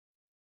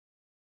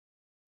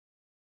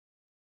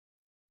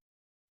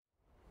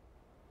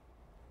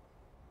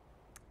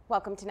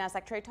Welcome to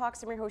Nasdaq Trade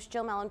Talks. I'm your host,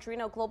 Jill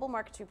Malandrino, global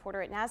markets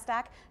reporter at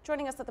Nasdaq.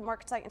 Joining us at the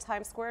market site in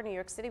Times Square, New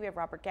York City, we have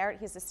Robert Garret.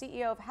 He's the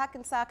CEO of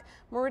Hackensack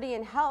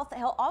Meridian Health.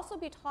 He'll also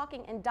be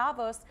talking in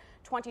Davos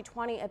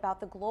 2020 about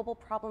the global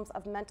problems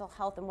of mental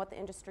health and what the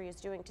industry is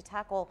doing to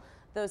tackle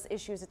those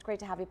issues. It's great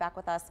to have you back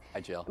with us.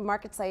 Hi, Jill.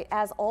 Market site,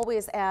 as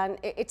always, and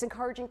it's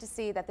encouraging to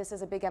see that this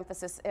is a big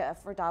emphasis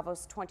for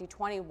Davos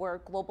 2020, where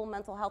global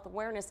mental health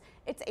awareness,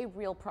 it's a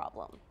real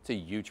problem. It's a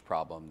huge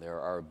problem.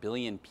 There are 1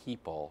 billion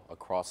people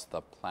across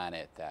the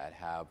planet that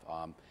have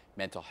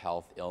mental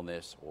health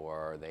illness,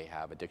 or they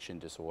have addiction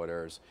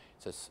disorders.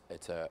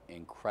 It's an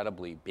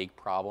incredibly big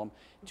problem.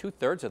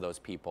 2/3 of those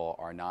people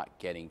are not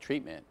getting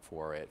treatment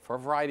for it for a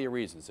variety of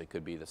reasons. It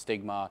could be the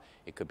stigma,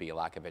 it could be a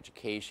lack of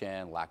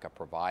education, lack of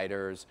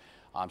providers.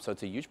 So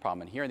it's a huge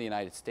problem. And here in the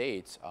United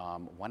States,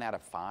 1 out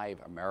of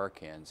 5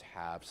 Americans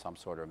have some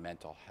sort of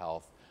mental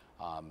health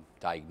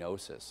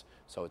diagnosis.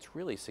 So it's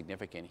really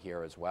significant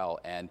here as well.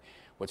 And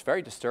what's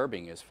very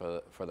disturbing is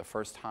for the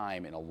first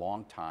time in a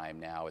long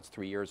time now, it's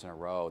 3 years in a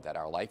row that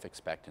our life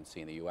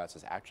expectancy in the U.S.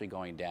 is actually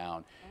going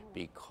down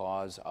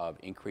because of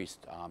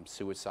increased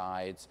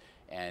suicides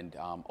and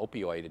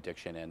opioid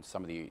addiction and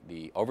some of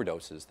the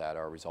overdoses that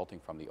are resulting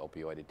from the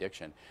opioid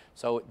addiction.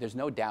 So there's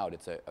no doubt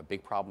it's a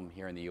big problem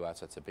here in the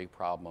U.S. It's a big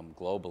problem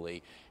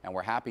globally, and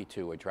we're happy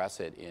to address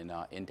it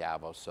in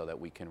Davos so that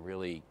we can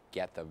really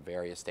get the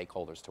various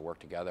stakeholders to work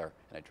together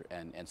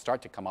and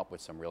start to come up with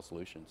some real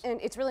solutions. And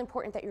it's really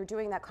important that you're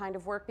doing that kind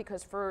of work,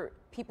 because for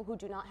people who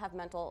do not have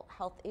mental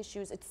health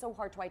issues, it's so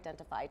hard to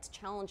identify. It's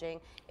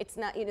challenging. It's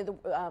not,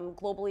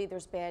 globally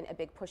there's been a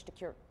big push to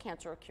cure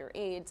cancer or cure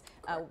AIDS,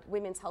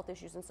 women's health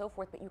issues and so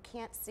forth, but you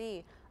can't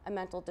see a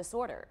mental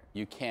disorder.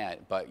 You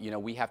can't, but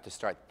we have to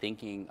start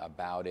thinking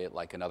about it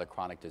like another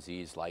chronic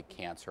disease, like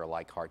cancer,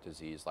 like heart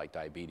disease, like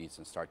diabetes,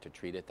 and start to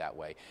treat it that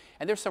way.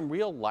 And there's some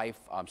real life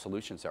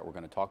solutions that we're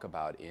going to talk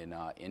about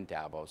in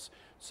Davos.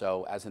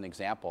 So as an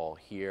example,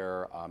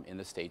 here in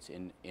the States,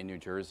 in New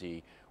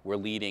Jersey, we're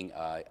leading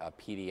a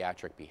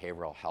pediatric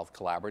behavioral health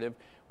collaborative,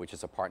 which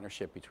is a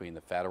partnership between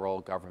the federal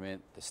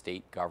government, the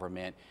state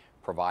government,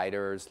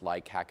 providers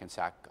like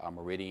Hackensack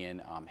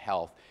Meridian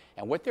Health.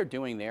 And what they're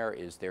doing there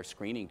is they're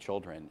screening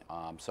children.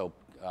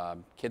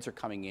 Kids are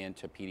coming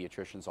into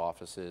pediatricians'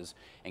 offices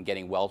and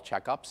getting well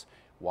checkups.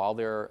 While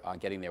they're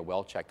getting their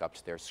well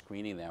checkups, they're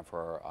screening them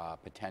for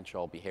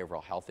potential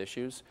behavioral health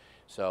issues.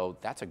 So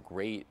that's a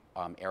great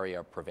area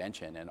of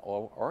prevention. And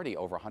already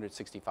over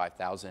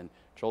 165,000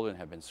 children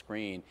have been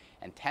screened,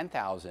 and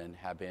 10,000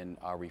 have been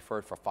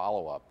referred for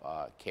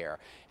follow-up care.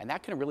 And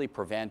that can really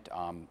prevent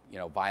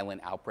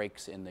violent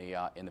outbreaks in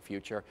the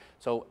future.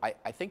 So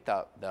I think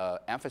the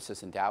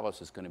emphasis in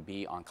Davos is going to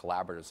be on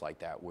collaboratives like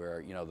that,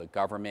 where the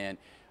government,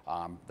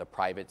 the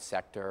private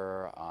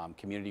sector,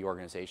 community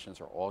organizations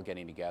are all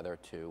getting together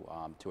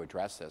to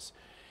address this.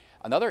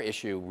 Another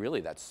issue really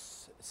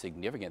that's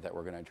significant that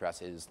we're going to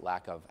address is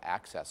lack of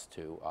access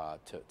to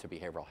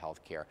behavioral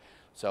health care.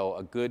 So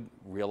a good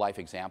real life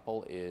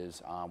example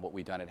is what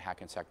we've done at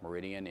Hackensack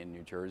Meridian in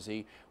New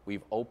Jersey.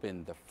 We've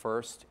opened the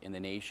first in the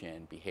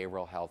nation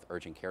behavioral health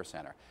urgent care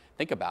center.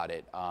 Think about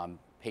it.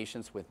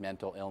 Patients with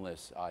mental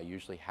illness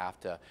usually have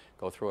to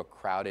go through a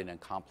crowded and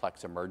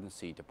complex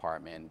emergency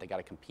department. They got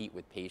to compete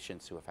with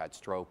patients who have had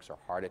strokes or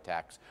heart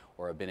attacks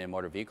or have been in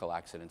motor vehicle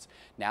accidents.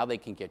 Now they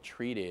can get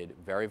treated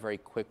very, very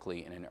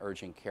quickly in an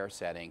urgent care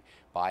setting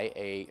by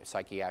a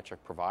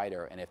psychiatric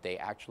provider. And if they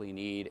actually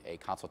need a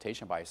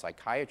consultation by a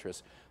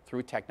psychiatrist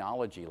through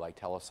technology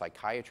like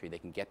telepsychiatry, they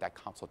can get that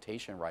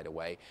consultation right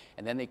away,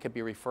 and then they could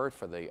be referred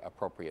for the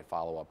appropriate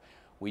follow-up.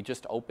 We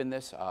just opened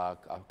this a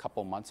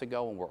couple months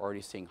ago, and we're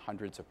already seeing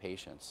hundreds of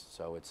patients.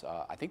 So it's,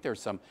 I think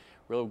there's some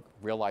real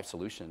life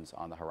solutions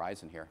on the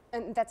horizon here.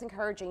 And that's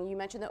encouraging. You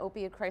mentioned the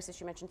opioid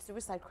crisis, you mentioned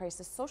suicide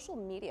crisis. Social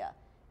media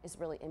is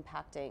really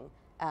impacting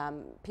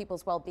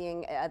people's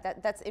well-being.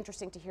 That's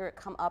interesting to hear it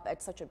come up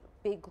at such a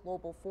big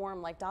global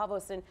forum like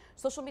Davos. And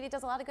social media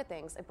does a lot of good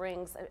things. It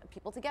brings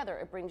people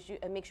together.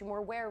 It makes you more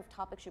aware of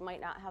topics you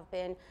might not have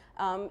been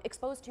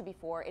exposed to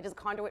before. It is a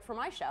conduit for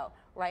my show,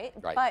 right?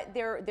 But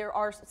there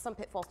are some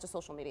pitfalls to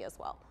social media as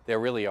well. There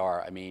really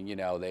are. I mean,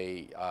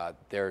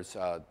 there's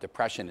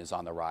depression is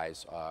on the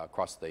rise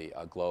across the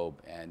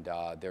globe, and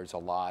there's a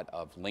lot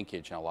of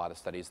linkage and a lot of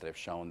studies that have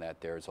shown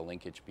that there's a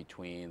linkage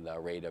between the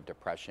rate of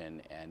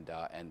depression and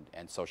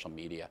social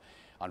media,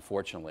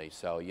 unfortunately.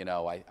 So,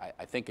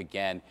 I think,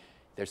 again,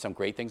 there's some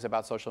great things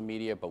about social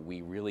media, but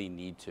we really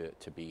need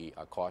to be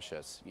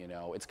cautious.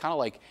 It's kind of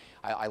like,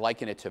 I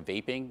liken it to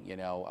vaping.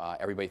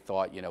 Everybody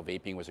thought,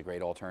 vaping was a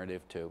great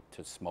alternative to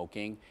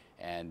smoking,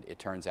 and it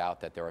turns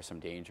out that there are some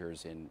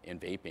dangers in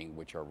vaping,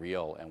 which are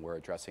real, and we're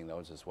addressing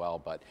those as well.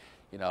 But,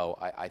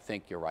 I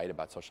think you're right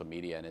about social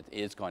media, and it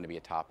is going to be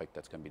a topic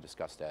that's going to be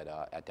discussed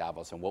at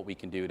Davos, and what we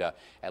can do to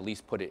at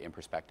least put it in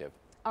perspective.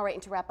 All right,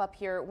 and to wrap up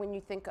here, when you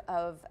think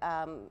of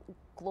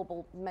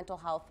global mental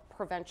health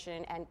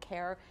prevention and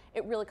care,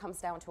 it really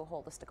comes down to a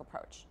holistic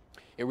approach.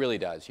 It really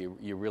does.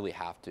 You really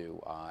have to.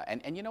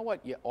 And you know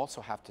what? You also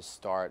have to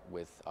start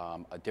with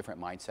a different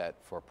mindset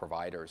for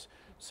providers.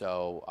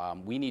 So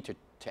we need to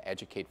to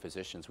educate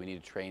physicians. We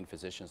need to train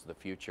physicians of the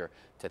future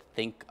to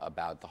think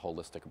about the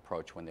holistic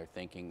approach when they're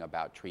thinking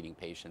about treating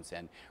patients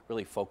and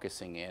really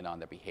focusing in on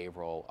the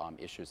behavioral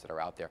issues that are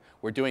out there.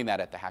 We're doing that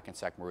at the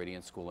Hackensack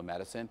Meridian School of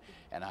Medicine,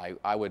 and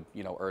I would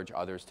urge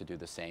others to do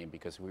the same,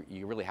 because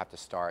you really have to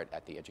start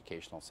at the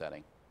educational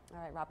setting.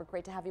 All right, Robert,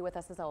 great to have you with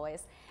us as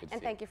always. Good to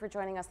And see thank you you for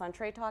joining us on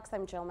Trade Talks.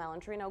 I'm Jill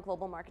Malandrino,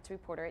 Global Markets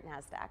Reporter at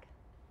Nasdaq.